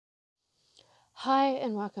Hi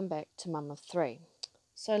and welcome back to Mum of Three.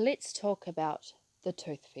 So let's talk about the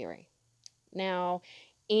tooth fairy. Now,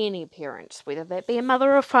 any parent, whether that be a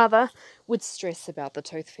mother or father, would stress about the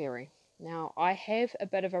tooth fairy. Now, I have a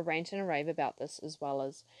bit of a rant and a rave about this as well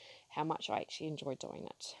as how much I actually enjoy doing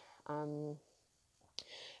it.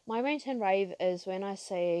 My rant and rave is when I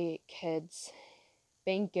see kids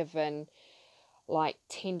being given like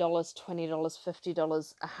 $10, $20,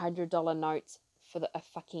 $50, $100 notes for a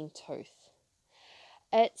fucking tooth.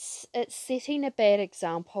 It's setting a bad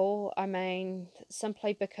example. I mean,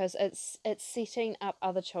 simply because it's setting up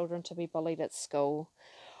other children to be bullied at school.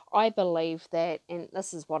 I believe that, and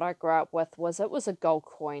this is what I grew up with, was it was a gold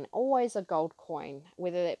coin, always a gold coin,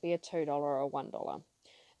 whether that be a $2 or a $1,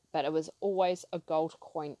 but it was always a gold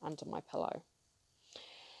coin under my pillow,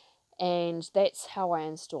 and that's how I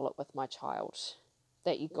install it with my child.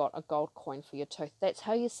 That you got a gold coin for your tooth. That's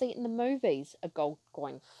how you see it in the movies, a gold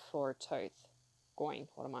coin for a tooth. Coin,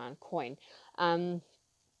 what am I on? Coin. Um,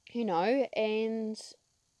 and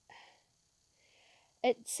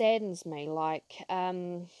it saddens me.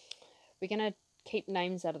 We're gonna keep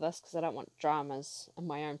names out of this because I don't want dramas in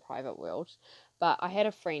my own private world. But I had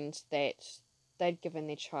a friend that they'd given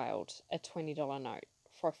their child a $20 note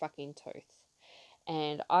for a fucking tooth,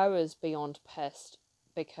 and I was beyond pissed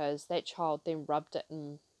because that child then rubbed it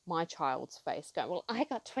in my child's face, going, "Well, I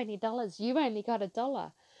got $20. You only got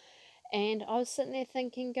 $1." And I was sitting there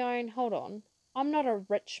thinking, going, hold on, I'm not a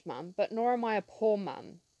rich mum, but nor am I a poor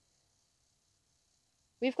mum.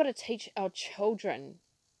 We've got to teach our children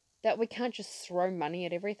that we can't just throw money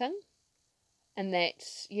at everything. And that,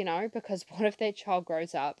 because what if that child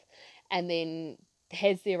grows up and then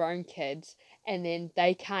has their own kids and then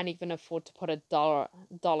they can't even afford to put a dollar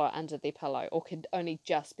under their pillow, or could only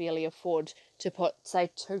just barely afford to put,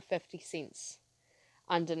 say, 2 50 cents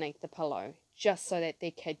underneath the pillow just so that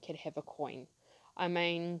their kid could have a coin. I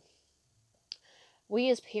mean, we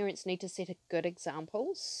as parents need to set a good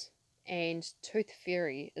examples, and Tooth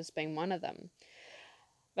Fairy has been one of them.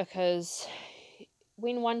 Because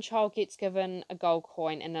when one child gets given a gold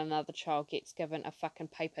coin and another child gets given a fucking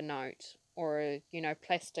paper note or a,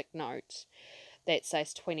 plastic note that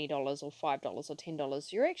says $20 or $5 or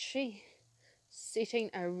 $10, you're actually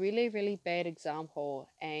setting a really, really bad example,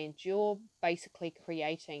 and you're basically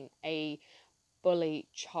creating a bully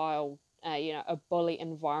child, a bully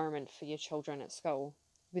environment for your children at school,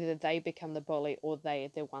 whether they become the bully or they're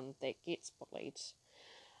the one that gets bullied.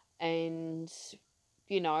 And,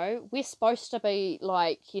 we're supposed to be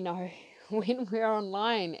like, when we're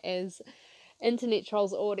online as internet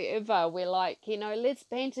trolls or whatever, we're like, let's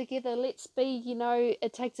band together, let's be,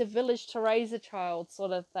 it takes a village to raise a child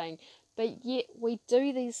sort of thing. But yet we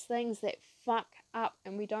do these things that fuck up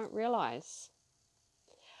and we don't realize.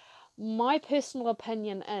 My personal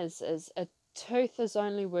opinion is a tooth is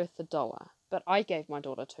only worth $1. But I gave my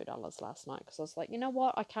daughter $2 last night because I was like, you know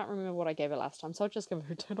what? I can't remember what I gave her last time, so I'll just give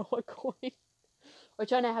her a $2 coin.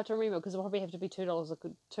 Which I now have to remember because it'll probably have to be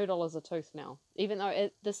 $2 a tooth now. Even though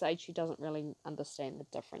at this age she doesn't really understand the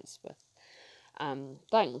difference with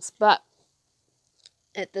things. But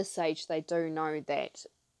at this age they do know that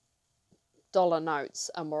dollar notes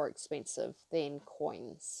are more expensive than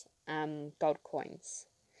coins, gold coins.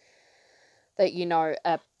 That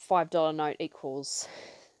a $5 note equals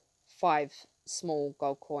 5 small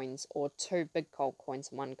gold coins or 2 big gold coins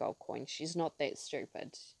and 1 gold coin. She's not that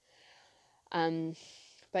stupid.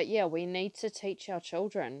 But yeah, we need to teach our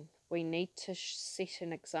children. We need to set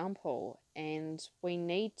an example, and we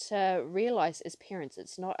need to realize as parents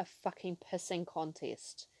it's not a fucking pissing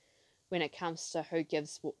contest when it comes to who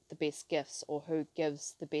gives the best gifts or who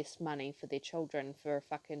gives the best money for their children for a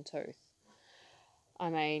fucking tooth. I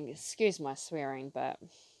mean, excuse my swearing, but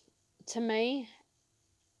to me,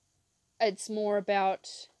 it's more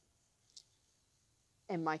about,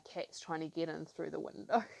 and my cat's trying to get in through the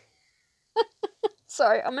window.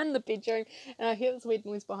 Sorry, I'm in the bedroom and I hear this weird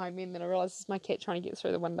noise behind me, and then I realise it's my cat trying to get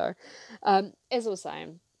through the window. As I was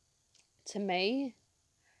saying, to me,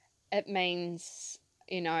 it means,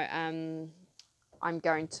 I'm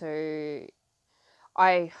going to.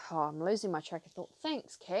 I'm losing my track of thought.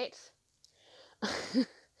 Thanks, cat.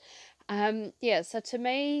 Yeah, so to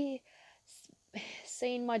me,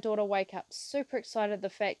 seeing my daughter wake up super excited, the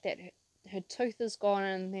fact that her tooth is gone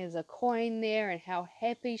and there's a coin there, and how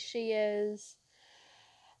happy she is,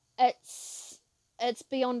 it's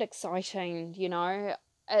beyond exciting.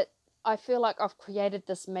 I feel like I've created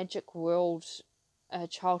this magic world, a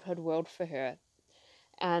childhood world for her.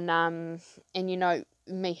 And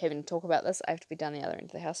me having to talk about this, I have to be down the other end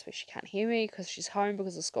of the house where she can't hear me because she's home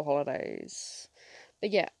because of school holidays.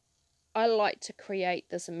 But yeah, I like to create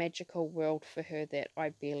this magical world for her that I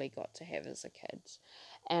barely got to have as a kid.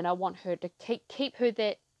 And I want her to keep her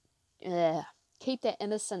that keep that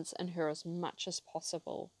innocence in her as much as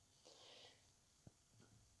possible.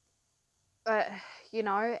 But,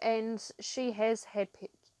 and she has had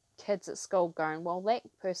kids at school going, well, that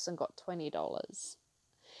person got $20.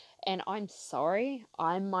 And I'm sorry,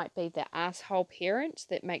 I might be the asshole parent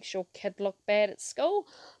that makes your kid look bad at school,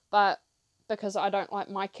 but because I don't like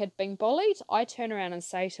my kid being bullied, I turn around and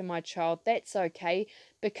say to my child, that's okay,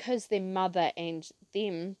 because their mother and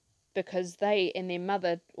them, because they and their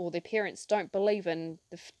mother or their parents don't believe in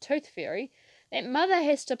the tooth fairy, that mother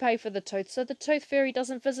has to pay for the tooth, so the tooth fairy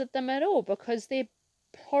doesn't visit them at all because they're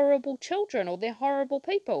horrible children or they're horrible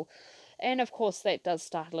people. And of course, that does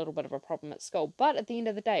start a little bit of a problem at school. But at the end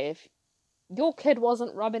of the day, if your kid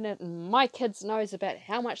wasn't rubbing it in my kid's nose about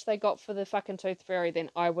how much they got for the fucking tooth fairy,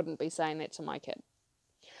 then I wouldn't be saying that to my kid.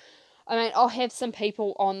 I mean, I'll have some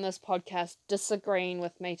people on this podcast disagreeing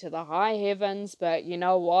with me to the high heavens, but you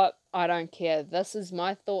know what? I don't care. This is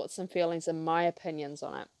my thoughts and feelings and my opinions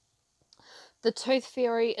on it. The tooth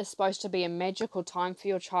fairy is supposed to be a magical time for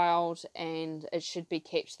your child, and it should be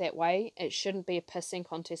kept that way. It shouldn't be a pissing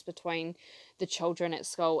contest between the children at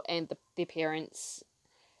school and their parents.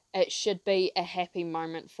 It should be a happy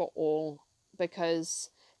moment for all,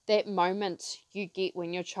 because that moment you get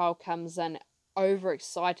when your child comes in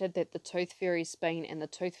overexcited that the tooth fairy's been and the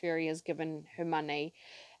tooth fairy has given her money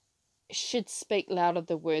should speak louder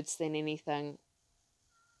the words than anything.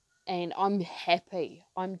 And I'm happy.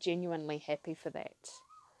 I'm genuinely happy for that.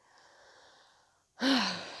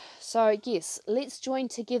 So, yes, let's join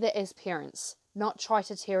together as parents, not try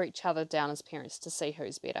to tear each other down as parents to see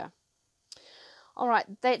who's better. All right,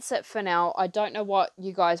 that's it for now. I don't know what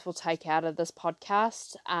you guys will take out of this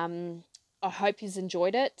podcast. I hope you've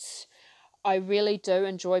enjoyed it. I really do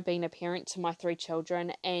enjoy being a parent to my 3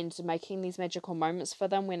 children and making these magical moments for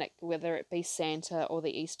them, whether it be Santa or the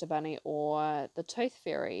Easter Bunny or the Tooth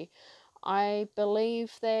Fairy. I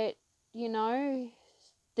believe that,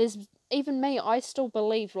 there's even me, I still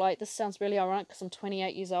believe, like, this sounds really ironic because I'm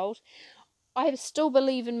 28 years old. I still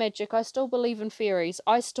believe in magic. I still believe in fairies.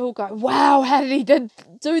 I still go, wow, how did he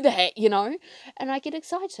do that, And I get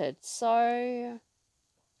excited. So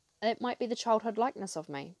it might be the childhood likeness of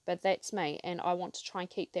me, but that's me. And I want to try and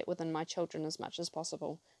keep that within my children as much as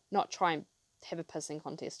possible. Not try and have a pissing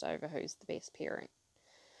contest over who's the best parent.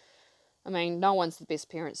 I mean, no one's the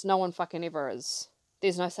best parents. No one fucking ever is.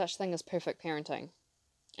 There's no such thing as perfect parenting.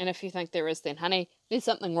 And if you think there is, then honey, there's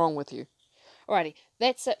something wrong with you. Alrighty,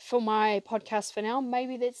 that's it for my podcast for now.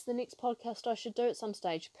 Maybe that's the next podcast I should do at some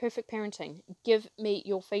stage. Perfect parenting. Give me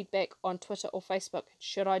your feedback on Twitter or Facebook.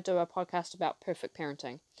 Should I do a podcast about perfect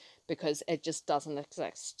parenting? Because it just doesn't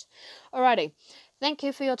exist. Alrighty, thank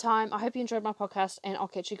you for your time. I hope you enjoyed my podcast, and I'll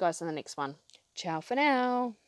catch you guys in the next one. Ciao for now.